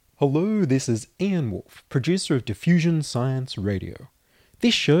Hello, this is Ian Wolfe, producer of Diffusion Science Radio.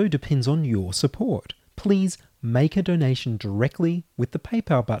 This show depends on your support. Please make a donation directly with the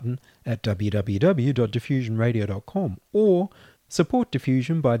PayPal button at www.diffusionradio.com or support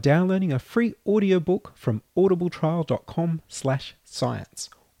Diffusion by downloading a free audiobook from audibletrial.com/science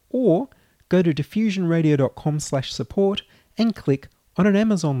or go to diffusionradio.com/support and click on an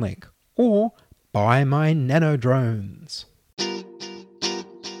Amazon link or buy my nano drones.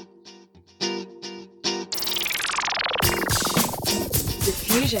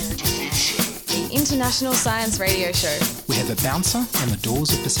 Diffusion, the international science radio show. We have a bouncer on the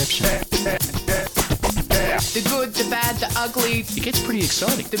doors of perception. The good, the bad, the ugly. It gets pretty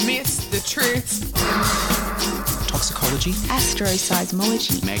exciting. The myths, the truths. Toxicology.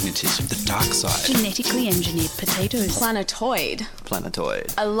 Astroseismology. Magnetism. The dark side. Genetically engineered potatoes. Planetoid.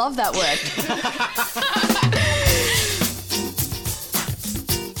 Planetoid. I love that word.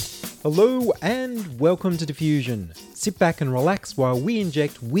 Hello and welcome to Diffusion. Sit back and relax while we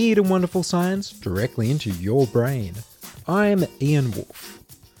inject weird and wonderful science directly into your brain. I'm Ian Wolfe.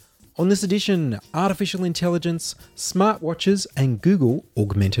 On this edition, artificial intelligence, smartwatches and Google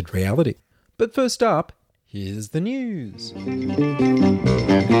augmented reality. But first up, here's the news.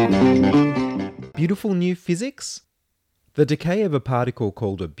 Beautiful new physics? The decay of a particle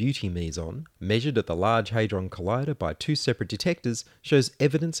called a beauty meson, measured at the Large Hadron Collider by two separate detectors, shows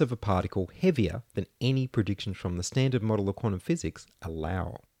evidence of a particle heavier than any predictions from the standard model of quantum physics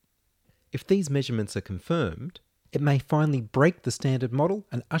allow. If these measurements are confirmed, it may finally break the standard model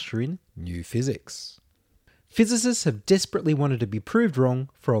and usher in new physics. Physicists have desperately wanted to be proved wrong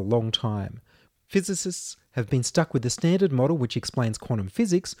for a long time. Physicists have been stuck with the standard model which explains quantum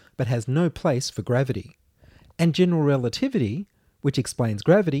physics but has no place for gravity, and general relativity, which explains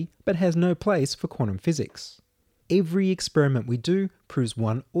gravity but has no place for quantum physics. Every experiment we do proves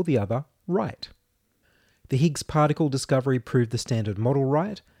one or the other right. The Higgs particle discovery proved the standard model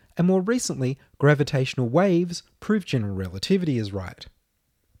right, and more recently, gravitational waves proved general relativity is right.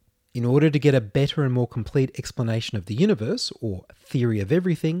 In order to get a better and more complete explanation of the universe, or theory of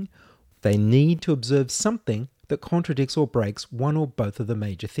everything, they need to observe something that contradicts or breaks one or both of the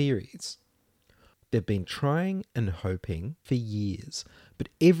major theories. They've been trying and hoping for years, but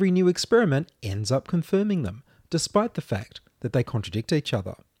every new experiment ends up confirming them, despite the fact that they contradict each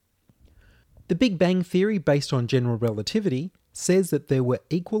other. The Big Bang theory, based on general relativity, says that there were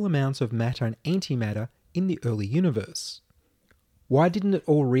equal amounts of matter and antimatter in the early universe. Why didn't it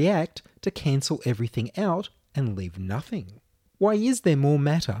all react to cancel everything out and leave nothing? Why is there more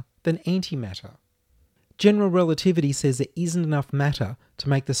matter than antimatter? General relativity says there isn't enough matter to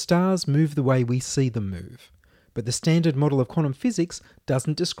make the stars move the way we see them move, but the standard model of quantum physics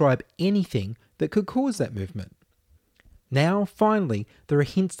doesn't describe anything that could cause that movement. Now, finally, there are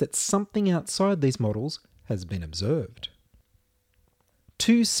hints that something outside these models has been observed.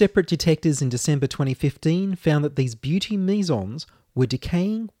 Two separate detectors in December 2015 found that these beauty mesons were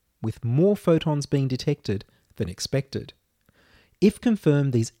decaying with more photons being detected than expected. If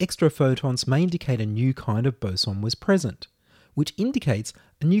confirmed, these extra photons may indicate a new kind of boson was present, which indicates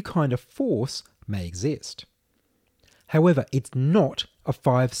a new kind of force may exist. However, it's not a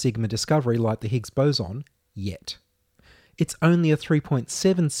 5 sigma discovery like the Higgs boson yet. It's only a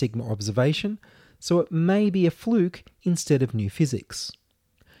 3.7 sigma observation, so it may be a fluke instead of new physics.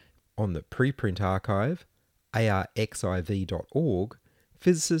 On the preprint archive, arxiv.org,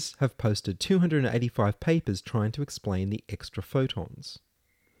 physicists have posted 285 papers trying to explain the extra photons.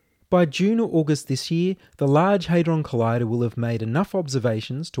 By June or August this year, the Large Hadron Collider will have made enough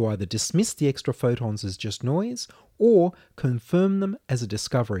observations to either dismiss the extra photons as just noise or confirm them as a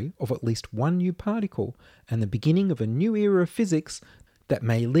discovery of at least one new particle and the beginning of a new era of physics that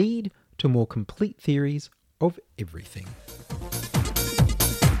may lead to more complete theories of everything.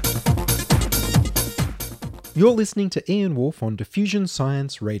 You're listening to Ian Wolfe on Diffusion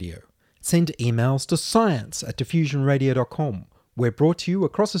Science Radio. Send emails to science@diffusionradio.com. We're brought to you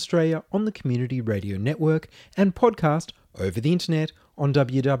across Australia on the Community Radio Network and podcast over the internet on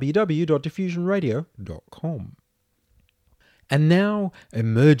www.diffusionradio.com. And now,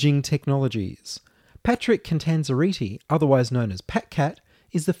 emerging technologies. Patrick Catanzariti, otherwise known as PatCat,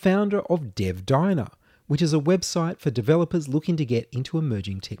 is the founder of DevDiner, which is a website for developers looking to get into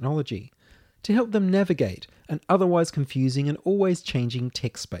emerging technology, to help them navigate an otherwise confusing and always changing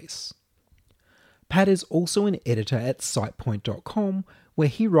tech space. Pat is also an editor at SitePoint.com, where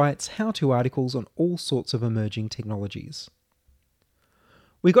he writes how-to articles on all sorts of emerging technologies.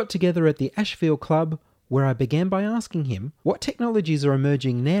 We got together at the Ashfield Club, where I began by asking him what technologies are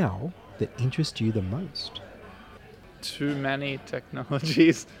emerging now that interest you the most. Too many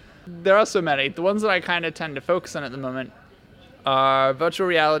technologies. There are so many. The ones that I kind of tend to focus on at the moment are virtual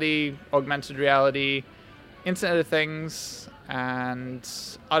reality, augmented reality, Internet of Things, and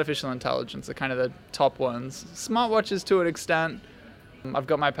artificial intelligence are kind of the top ones. Smartwatches to an extent. I've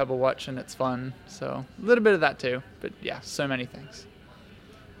got my Pebble Watch and it's fun, so a little bit of that too. But yeah, so many things.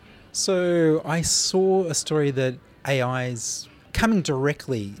 So I saw a story that AI is coming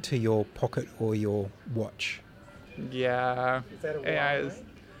directly to your pocket or your watch. Yeah. Is that a AI wild is. way?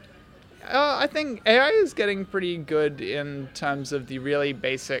 I think AI is getting pretty good in terms of the really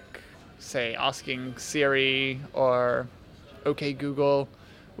basic, say, asking Siri or OK Google,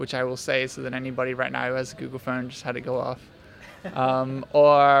 which I will say so that anybody right now who has a Google phone just had it go off.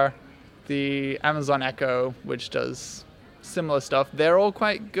 Or the Amazon Echo, which does similar stuff. They're all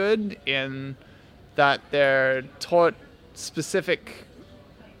quite good in that they're taught specific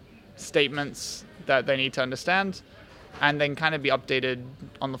statements that they need to understand and then kind of be updated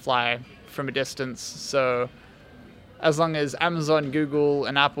on the fly from a distance. So as long as Amazon, Google,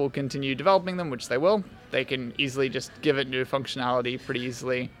 and Apple continue developing them, which they will, they can easily just give it new functionality pretty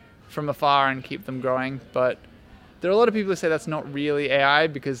easily from afar and keep them growing. But there are a lot of people who say that's not really AI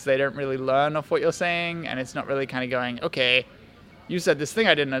because they don't really learn off what you're saying, and it's not really kind of going, okay, you said this thing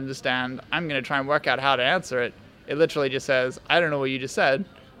I didn't understand, I'm going to try and work out how to answer it. It literally just says, I don't know what you just said,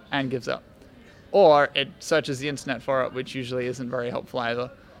 and gives up. Or it searches the internet for it, which usually isn't very helpful either.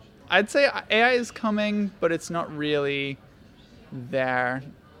 I'd say AI is coming, but it's not really there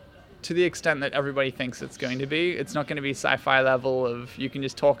to the extent that everybody thinks it's going to be. It's not going to be sci-fi level of you can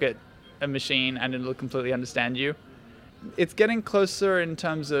just talk at a machine and it'll completely understand you. It's getting closer in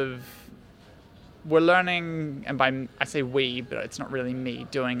terms of we're learning, and by I say we, but it's not really me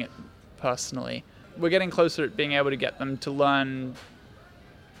doing it personally. We're getting closer at being able to get them to learn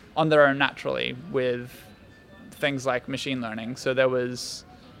on their own naturally with things like machine learning. So there was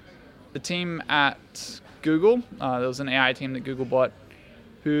the team at Google, there was an AI team that Google bought,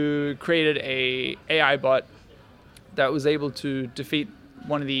 who created a AI bot that was able to defeat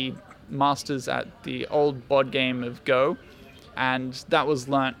one of the masters at the old board game of Go, and that was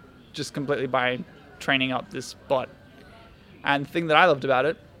learnt just completely by training up this bot. And the thing that I loved about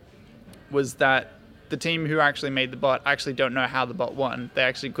it was that the team who actually made the bot actually don't know how the bot won. They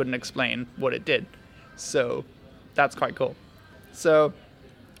actually couldn't explain what it did. So that's quite cool. So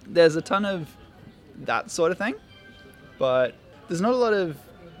there's a ton of that sort of thing, but there's not a lot of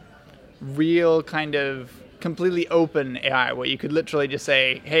real kind of completely open AI where you could literally just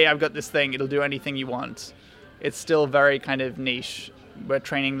say, hey, I've got this thing, it'll do anything you want. It's still very kind of niche. We're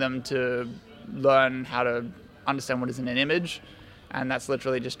training them to learn how to understand what is in an image, and that's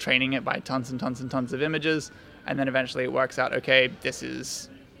literally just training it by tons and tons and tons of images, and then eventually it works out, okay, this is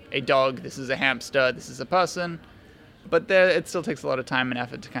a dog, this is a hamster, this is a person. But it still takes a lot of time and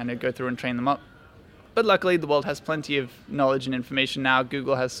effort to kind of go through and train them up. But luckily, the world has plenty of knowledge and information now.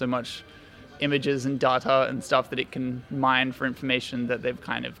 Google has so much images and data and stuff that it can mine for information that they've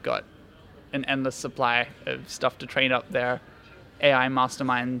kind of got an endless supply of stuff to train up their AI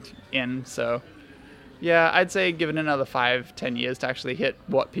mastermind in. So yeah, I'd say give it another 5-10 years to actually hit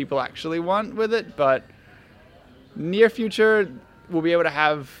what people actually want with it. But near future, we'll be able to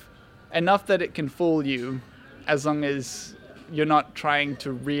have enough that it can fool you, as long as you're not trying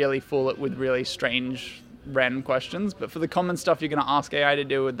to really fool it with really strange random questions. But for the common stuff you're going to ask AI to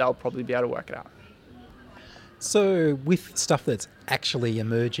do, they'll probably be able to work it out. So with stuff that's actually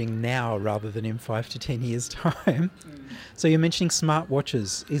emerging now rather than in 5 to 10 years' time, so you're mentioning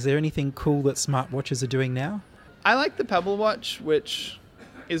smartwatches. Is there anything cool that smartwatches are doing now? I like the Pebble Watch, which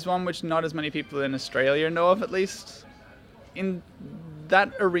is one which not as many people in Australia know of, at least. In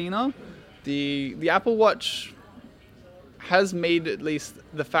that arena, the Apple Watch has made at least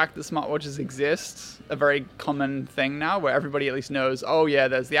the fact that smartwatches exist a very common thing now, where everybody at least knows, oh yeah,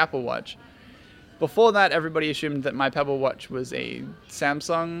 there's the Apple Watch. Before that, everybody assumed that my Pebble Watch was a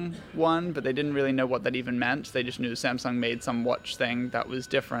Samsung one, but they didn't really know what that even meant. They just knew Samsung made some watch thing that was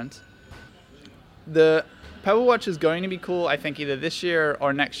different. The Pebble Watch is going to be cool, I think, either this year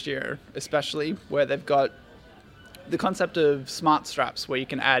or next year, especially, where they've got the concept of smart straps, where you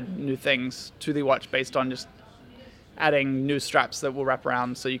can add new things to the watch based on just adding new straps that will wrap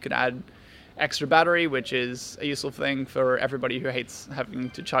around. So you could add extra battery, which is a useful thing for everybody who hates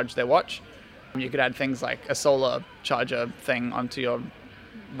having to charge their watch. You could add things like a solar charger thing onto your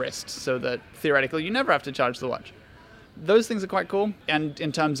wrist so that theoretically you never have to charge the watch. Those things are quite cool, and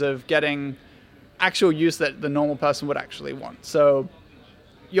in terms of getting actual use that the normal person would actually want. So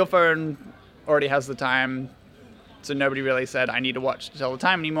your phone already has the time, so nobody really said, I need a watch to tell the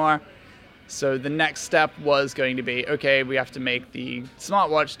time anymore. So the next step was going to be, okay, we have to make the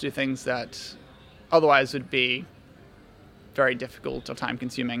smartwatch do things that otherwise would be very difficult or time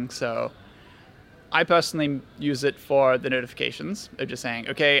consuming. So I personally use it for the notifications of just saying,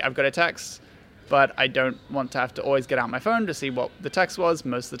 okay, I've got a text, but I don't want to have to always get out my phone to see what the text was.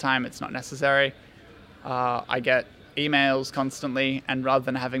 Most of the time it's not necessary. I get emails constantly, and rather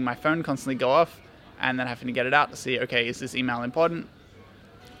than having my phone constantly go off and then having to get it out to see, okay, is this email important?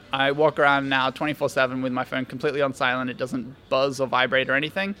 I walk around now 24/7 with my phone completely on silent. It doesn't buzz or vibrate or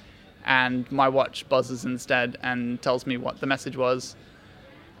anything. And my watch buzzes instead and tells me what the message was.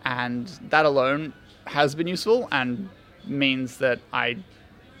 And that alone has been useful and means that I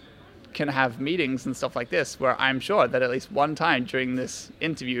can have meetings and stuff like this where I'm sure that at least one time during this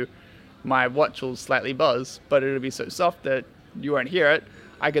interview, my watch will slightly buzz, but it'll be so soft that you won't hear it.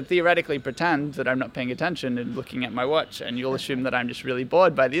 I could theoretically pretend that I'm not paying attention and looking at my watch, and you'll assume that I'm just really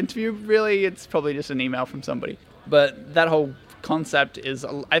bored by the interview. Really, it's probably just an email from somebody. But that whole concept is,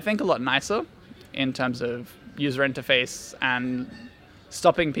 I think, a lot nicer in terms of user interface and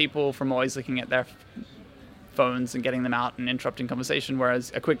stopping people from always looking at their phones and getting them out and interrupting conversation,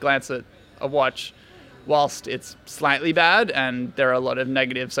 whereas a quick glance at a watch, whilst it's slightly bad and there are a lot of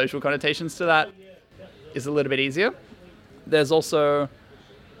negative social connotations to that, is a little bit easier. There's also,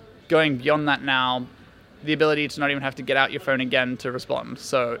 going beyond that now, the ability to not even have to get out your phone again to respond.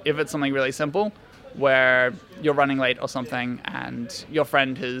 So if it's something really simple where you're running late or something and your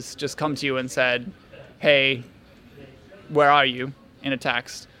friend has just come to you and said, hey, where are you, in a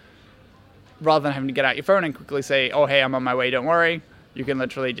text, rather than having to get out your phone and quickly say, oh, hey, I'm on my way, don't worry, you can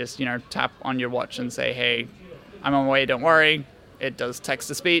literally just, tap on your watch and say, hey, I'm on my way, don't worry. It does text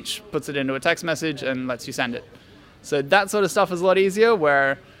to speech, puts it into a text message and lets you send it. So that sort of stuff is a lot easier,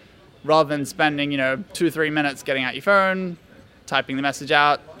 where rather than spending, 2-3 minutes getting out your phone, typing the message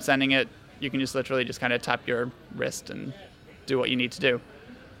out, sending it, you can just literally just kind of tap your wrist and do what you need to do.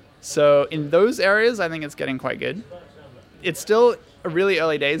 So in those areas, I think it's getting quite good. It's still really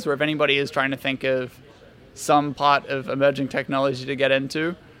early days, where if anybody is trying to think of some part of emerging technology to get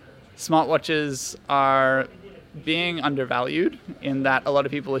into, smartwatches are being undervalued in that a lot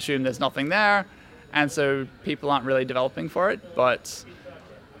of people assume there's nothing there, and so people aren't really developing for it. But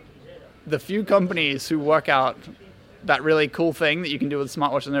the few companies who work out that really cool thing that you can do with a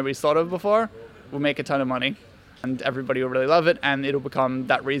smartwatch that nobody's thought of before will make a ton of money, and everybody will really love it, and it'll become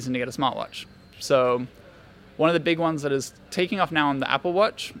that reason to get a smartwatch. So one of the big ones that is taking off now on the Apple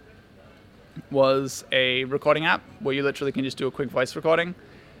Watch was a recording app where you literally can just do a quick voice recording,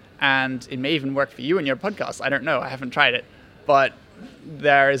 and it may even work for you in your podcast. I don't know, I haven't tried it, but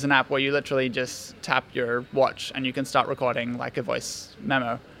there is an app where you literally just tap your watch and you can start recording like a voice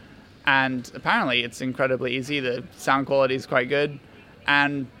memo. And apparently it's incredibly easy. The sound quality is quite good.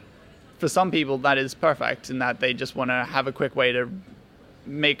 And for some people, that is perfect in that they just want to have a quick way to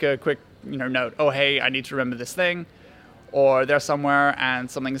make a quick, note. Oh, hey, I need to remember this thing. Or they're somewhere and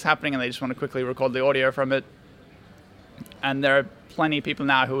something is happening and they just want to quickly record the audio from it. And there are plenty of people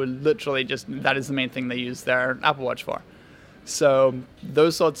now who would literally just, that is the main thing they use their Apple Watch for. So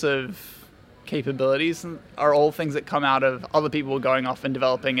those sorts of capabilities are all things that come out of other people going off and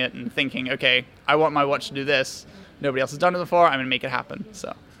developing it and thinking, okay, I want my watch to do this. Nobody else has done it before. I'm going to make it happen.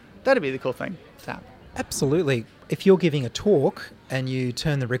 So that'd be the cool thing to have. Absolutely. If you're giving a talk and you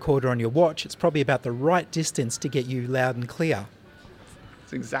turn the recorder on your watch, it's probably about the right distance to get you loud and clear.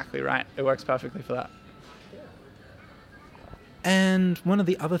 That's exactly right. It works perfectly for that. And one of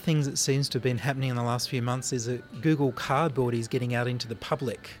the other things that seems to have been happening in the last few months is that Google Cardboard is getting out into the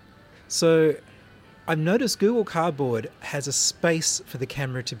public. So I've noticed Google Cardboard has a space for the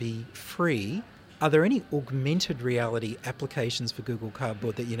camera to be free. Are there any augmented reality applications for Google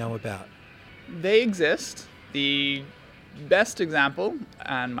Cardboard that you know about? They exist. The best example,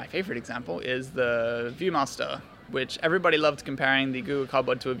 and my favorite example, is the Viewmaster, which everybody loved comparing the Google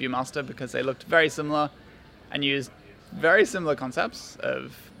Cardboard to a Viewmaster because they looked very similar and used very similar concepts.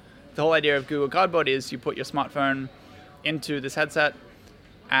 Of the whole idea of Google Cardboard is you put your smartphone into this headset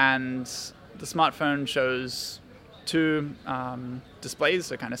and the smartphone shows two displays,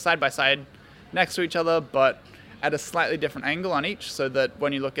 so kind of side by side next to each other, but at a slightly different angle on each, so that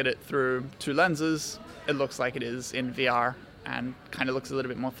when you look at it through two lenses, it looks like it is in VR and kind of looks a little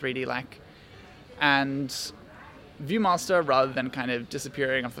bit more 3D-like. And Viewmaster, rather than kind of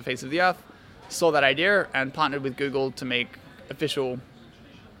disappearing off the face of the earth, saw that idea and partnered with Google to make official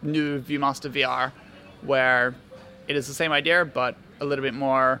new Viewmaster VR, where it is the same idea, but a little bit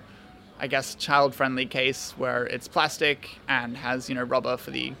more, I guess, child-friendly case, where it's plastic and has, rubber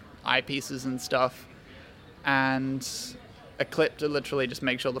for the eyepieces and stuff. And a clip to literally just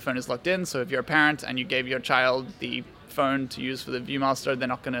make sure the phone is locked in. So if you're a parent and you gave your child the phone to use for the Viewmaster, they're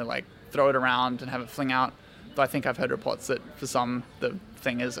not going to like throw it around and have it fling out. Though I think I've heard reports that for some the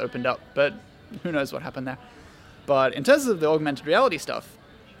thing is opened up, but who knows what happened there. But in terms of the augmented reality stuff,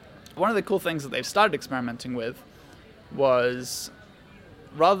 one of the cool things that they've started experimenting with was,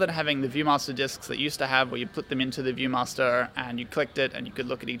 rather than having the Viewmaster discs that you used to have where you put them into the Viewmaster and you clicked it and you could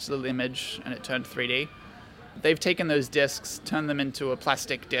look at each little image and it turned 3D, they've taken those discs, turned them into a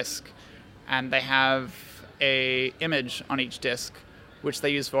plastic disc, and they have a image on each disc which they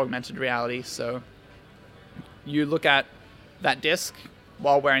use for augmented reality. So you look at that disc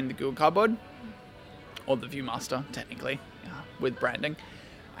while wearing the Google Cardboard, or the Viewmaster technically, with branding,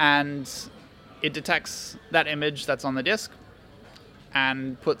 and it detects that image that's on the disc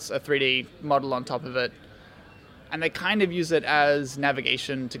and puts a 3D model on top of it. And they kind of use it as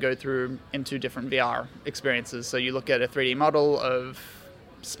navigation to go through into different VR experiences. So you look at a 3D model of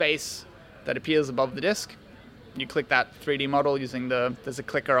space that appears above the disc. You click that 3D model using there's a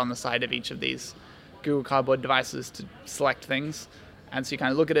clicker on the side of each of these Google Cardboard devices to select things. And so you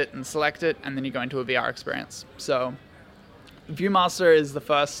kind of look at it and select it, and then you go into a VR experience. So Viewmaster is the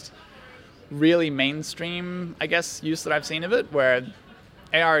first really mainstream, I guess, use that I've seen of it, where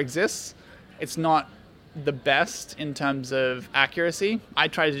AR exists. It's not the best in terms of accuracy. I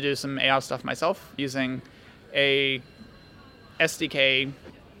tried to do some AR stuff myself using a SDK,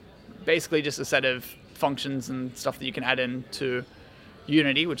 basically just a set of functions and stuff that you can add into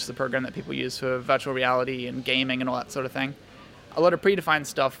Unity, which is a program that people use for virtual reality and gaming and all that sort of thing. A lot of predefined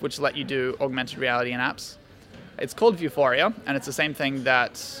stuff which let you do augmented reality in apps. It's called Vuforia, and it's the same thing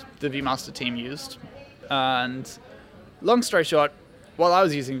that the Viewmaster team used. And long story short, while I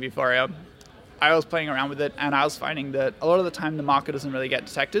was using Vuforia, I was playing around with it, and I was finding that a lot of the time the marker doesn't really get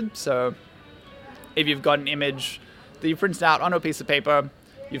detected. So if you've got an image that you printed out on a piece of paper,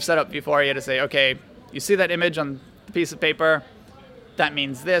 you've set up Vuforia to say, okay, you see that image on the piece of paper, that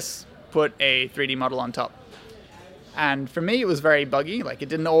means this, put a 3D model on top. And for me, it was very buggy. Like, it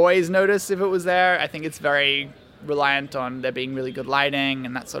didn't always notice if it was there. I think it's very reliant on there being really good lighting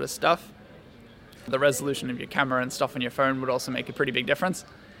and that sort of stuff. The resolution of your camera and stuff on your phone would also make a pretty big difference.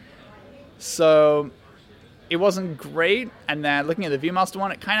 So it wasn't great. And then looking at the Viewmaster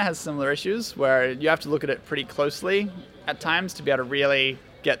one, it kind of has similar issues where you have to look at it pretty closely at times to be able to really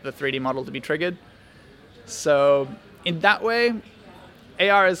get the 3D model to be triggered. So in that way,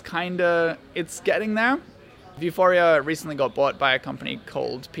 AR is it's getting there. Vuforia recently got bought by a company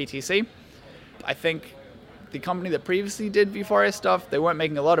called PTC. I think the company that previously did Vuforia stuff, they weren't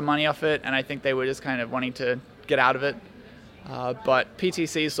making a lot of money off it, and I think they were just kind of wanting to get out of it. But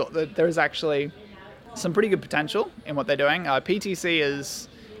PTC saw that there's actually some pretty good potential in what they're doing. PTC is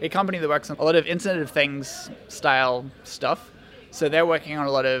a company that works on a lot of Internet of Things style stuff. So they're working on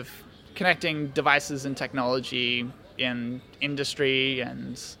a lot of connecting devices and technology in industry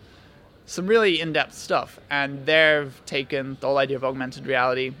and some really in-depth stuff. And they've taken the whole idea of augmented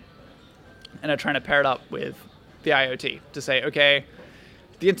reality and are trying to pair it up with the IoT to say, okay,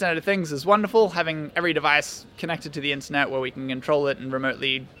 the Internet of Things is wonderful, having every device connected to the internet where we can control it and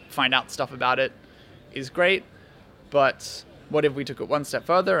remotely find out stuff about it is great, but what if we took it one step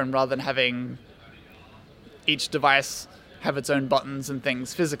further, and rather than having each device have its own buttons and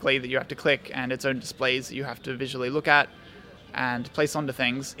things physically that you have to click and its own displays that you have to visually look at and place onto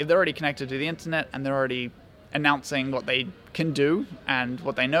things, if they're already connected to the internet and they're already announcing what they can do and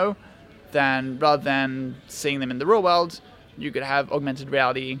what they know, then rather than seeing them in the real world, you could have augmented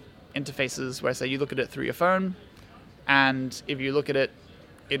reality interfaces where, say, you look at it through your phone, and if you look at it,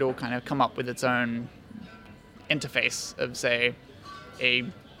 it'll kind of come up with its own interface of, say,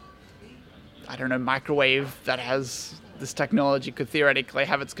 microwave that has this technology could theoretically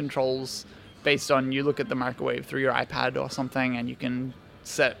have its controls based on you look at the microwave through your iPad or something, and you can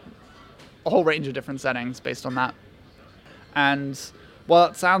set a whole range of different settings based on that. And while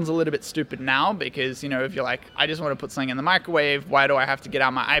it sounds a little bit stupid now, because, if you're like, I just want to put something in the microwave, why do I have to get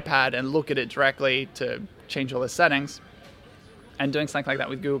out my iPad and look at it directly to change all the settings? And doing something like that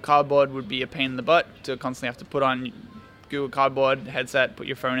with Google Cardboard would be a pain in the butt to constantly have to put on Google Cardboard headset, put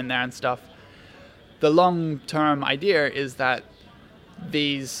your phone in there and stuff. The long-term idea is that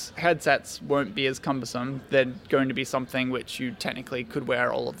these headsets won't be as cumbersome. They're going to be something which you technically could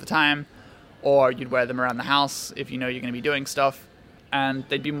wear all of the time, or you'd wear them around the house if you know you're going to be doing stuff, and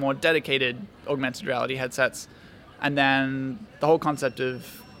they'd be more dedicated augmented reality headsets. And then the whole concept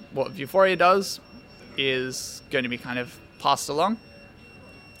of what Vuforia does is going to be kind of passed along.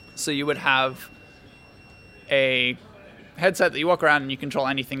 So you would have a headset that you walk around and you control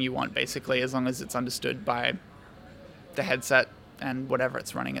anything you want, basically, as long as it's understood by the headset and whatever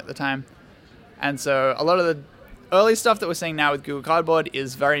it's running at the time. And so a lot of the early stuff that we're seeing now with Google Cardboard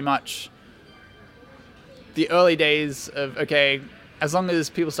is very much the early days of, okay, as long as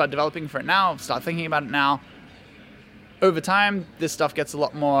people start developing for it now, start thinking about it now, over time, this stuff gets a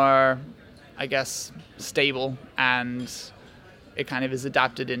lot more, I guess, stable, and it kind of is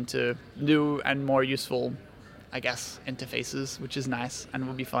adapted into new and more useful, I guess, interfaces, which is nice and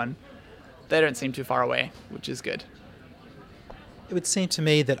will be fun. They don't seem too far away, which is good. It would seem to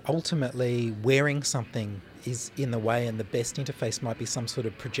me that ultimately wearing something is in the way, and the best interface might be some sort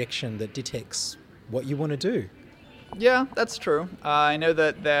of projection that detects what you want to do. Yeah, that's true. I know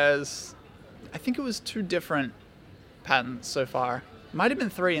that there's, I think it was 2 different patents so far. Might have been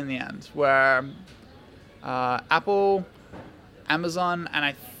 3 in the end, where Apple, Amazon, and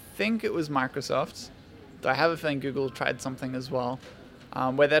I think it was Microsoft, though I have a feeling Google tried something as well,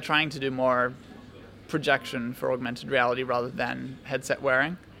 where they're trying to do more projection for augmented reality rather than headset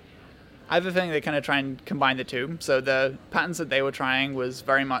wearing. I have a feeling they kind of try and combine the two. So the patents that they were trying was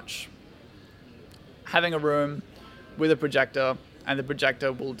very much having a room with a projector, and the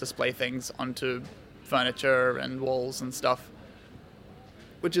projector will display things onto furniture and walls and stuff,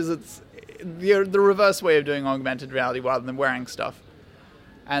 which is the reverse way of doing augmented reality rather than wearing stuff.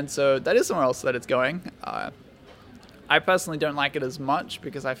 And so that is somewhere else that it's going. I personally don't like it as much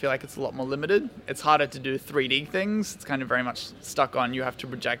because I feel like it's a lot more limited. It's harder to do 3D things. It's kind of very much stuck on you have to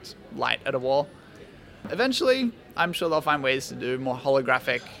project light at a wall. Eventually, I'm sure they'll find ways to do more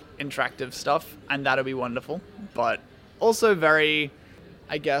holographic, interactive stuff, and that'll be wonderful. But also very,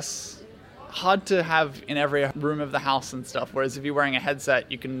 I guess, hard to have in every room of the house and stuff, whereas if you're wearing a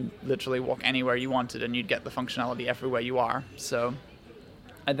headset, you can literally walk anywhere you wanted and you'd get the functionality everywhere you are. So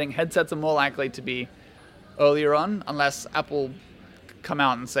I think headsets are more likely to be earlier on, unless Apple come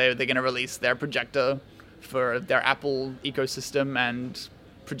out and say they're going to release their projector for their Apple ecosystem and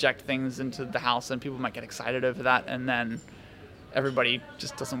project things into the house, and people might get excited over that, and then everybody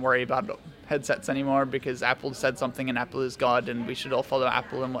just doesn't worry about headsets anymore because Apple said something and Apple is God and we should all follow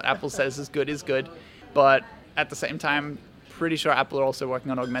Apple, and what Apple says is good. But at the same time, pretty sure Apple are also working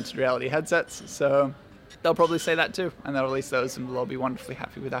on augmented reality headsets, so they'll probably say that too, and they'll release those and we'll all be wonderfully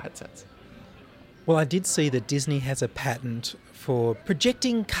happy with our headsets. Well, I did see that Disney has a patent for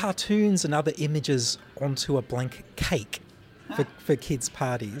projecting cartoons and other images onto a blank cake for kids'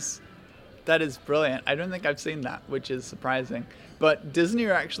 parties. That is brilliant. I don't think I've seen that, which is surprising. But Disney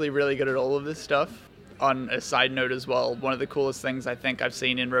are actually really good at all of this stuff. On a side note as well, one of the coolest things I think I've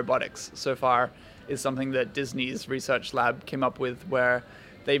seen in robotics so far is something that Disney's research lab came up with, where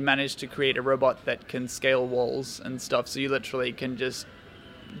they managed to create a robot that can scale walls and stuff. So you literally can just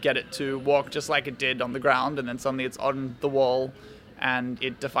get it to walk just like it did on the ground, and then suddenly it's on the wall and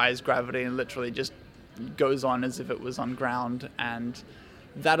it defies gravity and literally just goes on as if it was on ground. And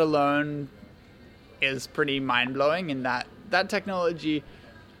that alone is pretty mind-blowing in that technology,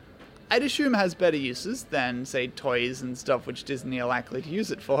 I'd assume, has better uses than, say, toys and stuff, which Disney are likely to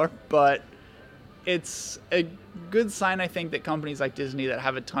use it for. But it's a good sign, I think, that companies like Disney that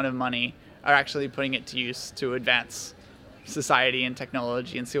have a ton of money are actually putting it to use to advance society and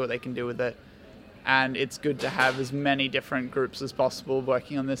technology and see what they can do with it. And it's good to have as many different groups as possible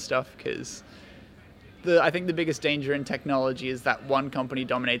working on this stuff, because I think the biggest danger in technology is that one company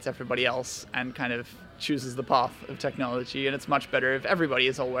dominates everybody else and kind of chooses the path of technology, and it's much better if everybody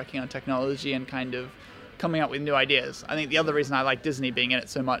is all working on technology and kind of coming up with new ideas. I think the other reason I like Disney being in it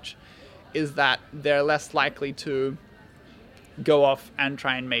so much is that they're less likely to go off and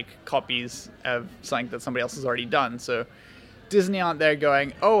try and make copies of something that somebody else has already done. So Disney aren't there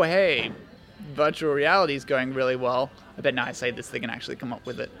going, oh, hey, virtual reality is going really well. I bet now I say this, they can actually come up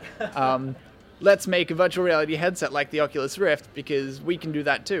with it. Let's make a virtual reality headset like the Oculus Rift because we can do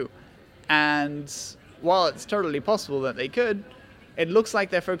that too. And while it's totally possible that they could, it looks like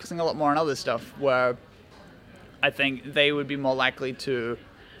they're focusing a lot more on other stuff, where I think they would be more likely to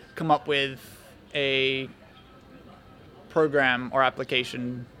come up with a program or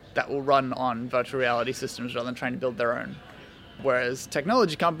application that will run on virtual reality systems rather than trying to build their own. Whereas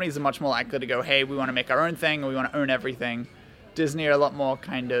technology companies are much more likely to go, hey, we want to make our own thing, and we want to own everything. Disney are a lot more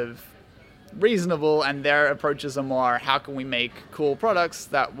kind of reasonable, and their approaches are more, how can we make cool products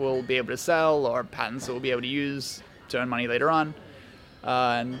that we'll be able to sell, or patents that we'll be able to use to earn money later on.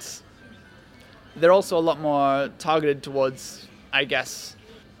 And they're also a lot more targeted towards, I guess,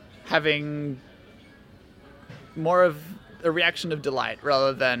 having more of a reaction of delight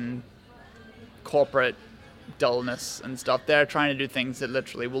rather than corporate dullness and stuff. They're trying to do things that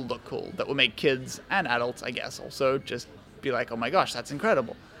literally will look cool, that will make kids and adults, I guess, also just be like, oh my gosh, that's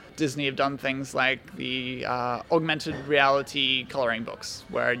incredible. Disney have done things like the augmented reality coloring books,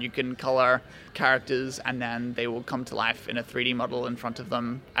 where you can color characters and then they will come to life in a 3D model in front of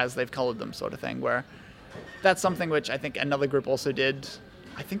them as they've colored them, sort of thing, where that's something which I think another group also did.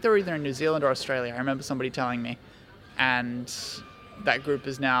 I think they were either in New Zealand or Australia. I remember somebody telling me. And that group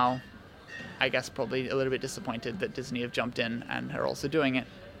is now, I guess, probably a little bit disappointed that Disney have jumped in and are also doing it.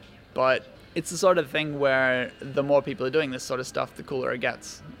 But it's the sort of thing where the more people are doing this sort of stuff, the cooler it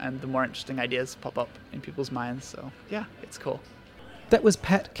gets, and the more interesting ideas pop up in people's minds. So, yeah, it's cool. That was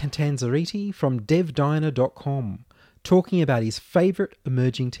Pat Catanzariti from devdiner.com talking about his favourite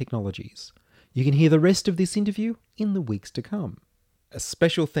emerging technologies. You can hear the rest of this interview in the weeks to come. A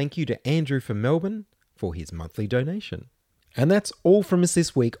special thank you to Andrew from Melbourne for his monthly donation. And that's all from us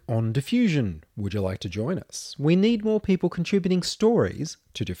this week on Diffusion. Would you like to join us? We need more people contributing stories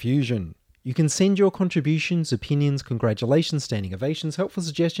to Diffusion. You can send your contributions, opinions, congratulations, standing ovations, helpful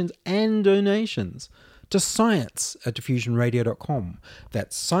suggestions, and donations to science@diffusionradio.com.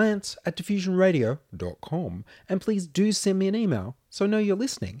 That's science@diffusionradio.com. And please do send me an email so I know you're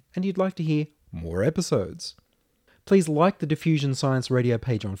listening and you'd like to hear more episodes. Please like the Diffusion Science Radio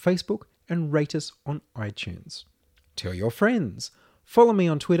page on Facebook and rate us on iTunes. Tell your friends. Follow me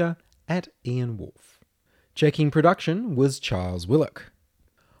on Twitter @IanWolf. Checking production was Charles Willock.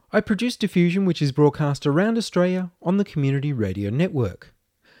 I produce Diffusion, which is broadcast around Australia on the Community Radio Network,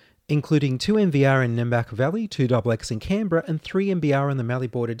 including 2 MVR in Nambucca Valley, 2 XX in Canberra, and 3 MBR in the Mallee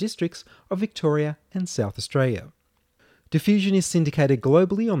Border districts of Victoria and South Australia. Diffusion is syndicated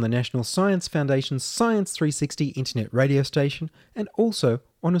globally on the National Science Foundation's Science 360 internet radio station and also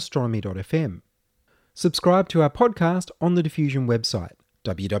on astronomy.fm. Subscribe to our podcast on the Diffusion website,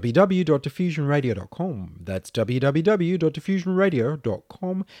 www.diffusionradio.com. That's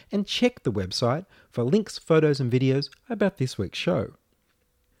www.diffusionradio.com, and check the website for links, photos and videos about this week's show.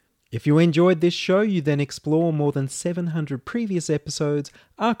 If you enjoyed this show, you then explore more than 700 previous episodes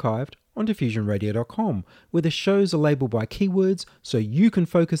archived on diffusionradio.com, where the shows are labelled by keywords so you can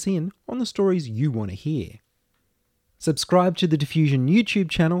focus in on the stories you want to hear. Subscribe to the Diffusion YouTube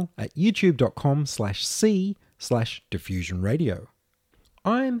channel at youtube.com/c/diffusionradio.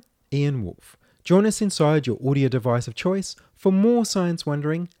 I'm Ian Wolfe. Join us inside your audio device of choice for more science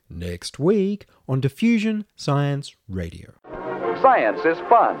wondering next week on Diffusion Science Radio. Science is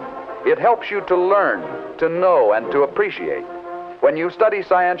fun. It helps you to learn, to know, and to appreciate. When you study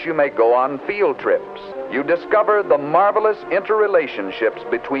science, you may go on field trips. You discover the marvelous interrelationships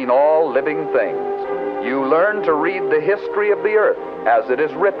between all living things. You learn to read the history of the Earth as it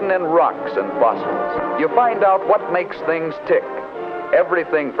is written in rocks and fossils. You find out what makes things tick.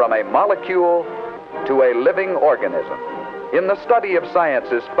 Everything from a molecule to a living organism. In the study of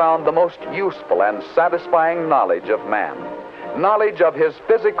science is found the most useful and satisfying knowledge of man. Knowledge of his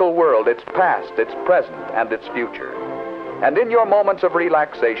physical world, its past, its present, and its future. And in your moments of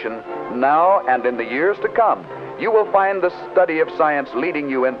relaxation, now and in the years to come, you will find the study of science leading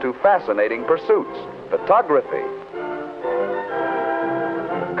you into fascinating pursuits. Photography,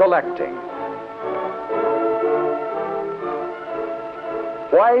 collecting.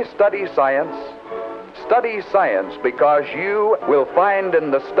 Why study science? Study science because you will find in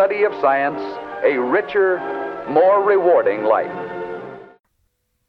the study of science a richer, more rewarding life.